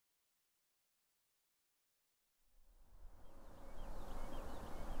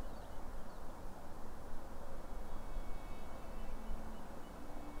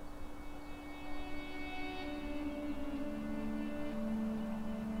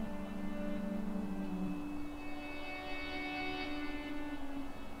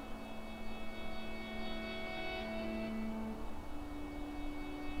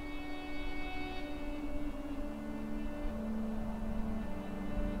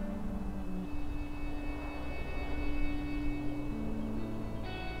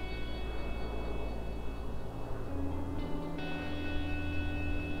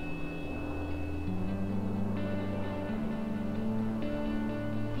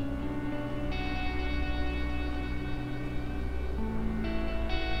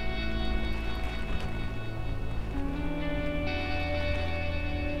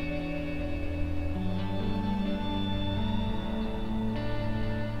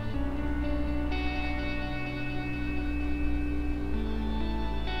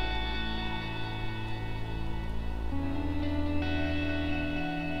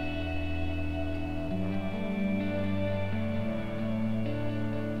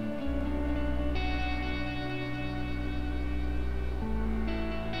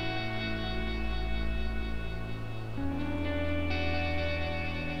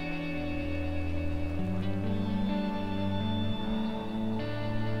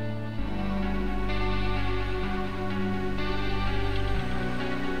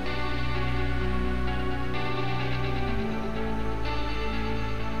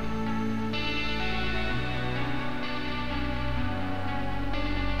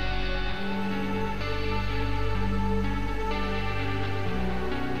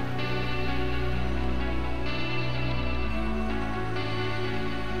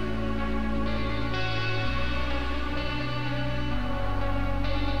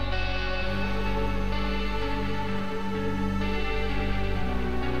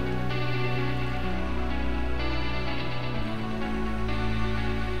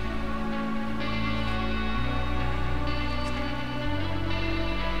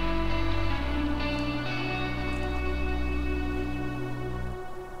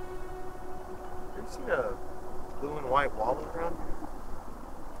white wallet around here?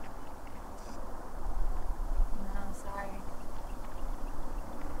 No, sorry.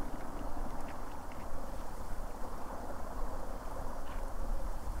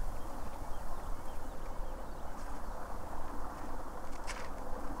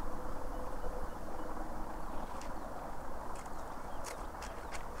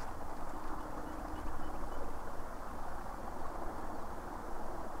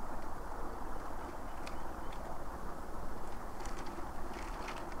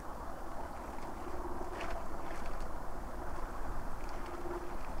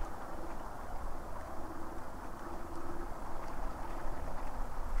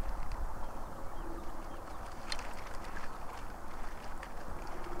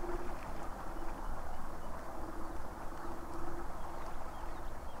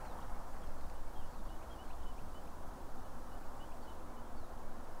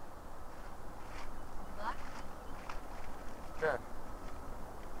 Good luck. Yeah.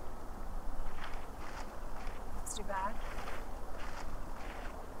 It's too bad.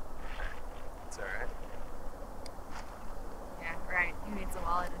 It's alright. Yeah, right. Who needs a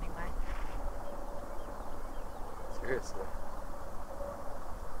wallet anyway? Seriously.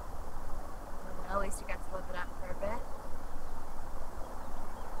 Well, at least you got to live it up for a bit.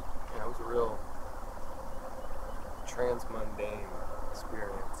 Yeah, it was a real transmundane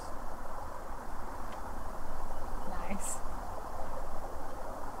experience. Nice.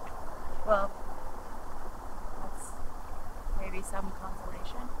 Well, that's maybe some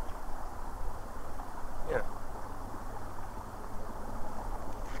consolation. Yeah.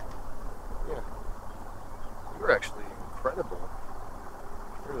 Yeah. You were actually incredible.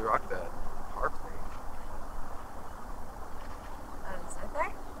 You really rocked that harp thing. Is it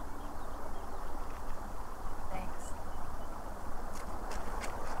there? Thanks.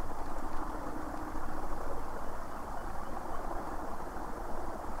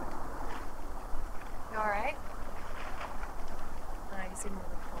 You alright? You seem really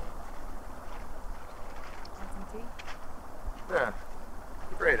cold. Want some tea? Yeah.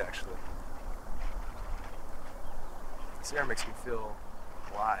 Great, actually. This air makes me feel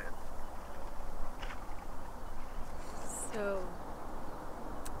alive. So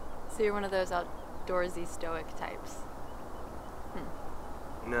you're one of those outdoorsy stoic types.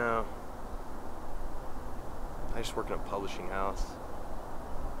 No. I just work in a publishing house.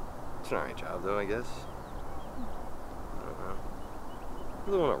 It's an alright job, though, I guess. I don't know. I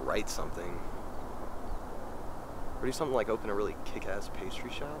really want to write something. Or do something like open a really kick-ass pastry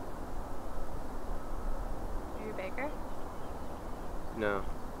shop. Are you a baker? No.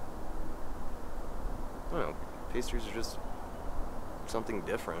 I don't know. Pastries are just something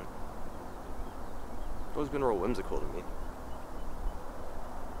different. It's always been real whimsical to me.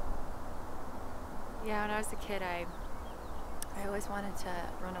 Yeah, when I was a kid, I always wanted to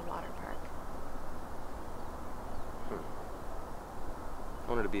run a water park. I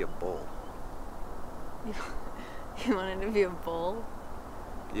wanted to be a bull. You wanted to be a bull?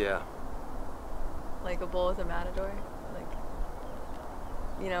 Yeah. Like a bull with a matador? Like,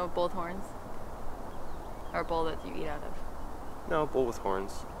 you know, both horns? Or a bull that you eat out of? No, bull with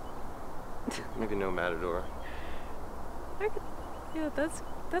horns. Maybe no matador. Yeah, that's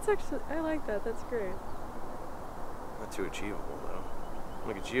actually, I like that. That's great. Not too achievable, though.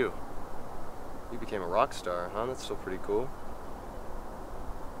 Look at you. You became a rock star, huh? That's still pretty cool.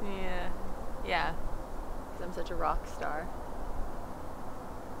 Yeah. Because I'm such a rock star.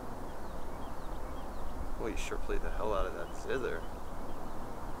 Well, you sure played the hell out of that zither.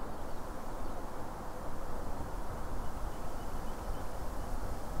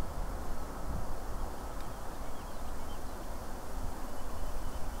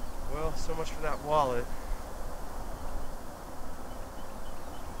 Well, so much for that wallet.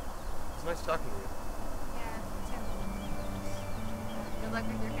 It's nice talking to you. Yeah, me too. Good luck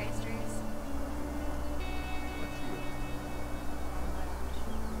with your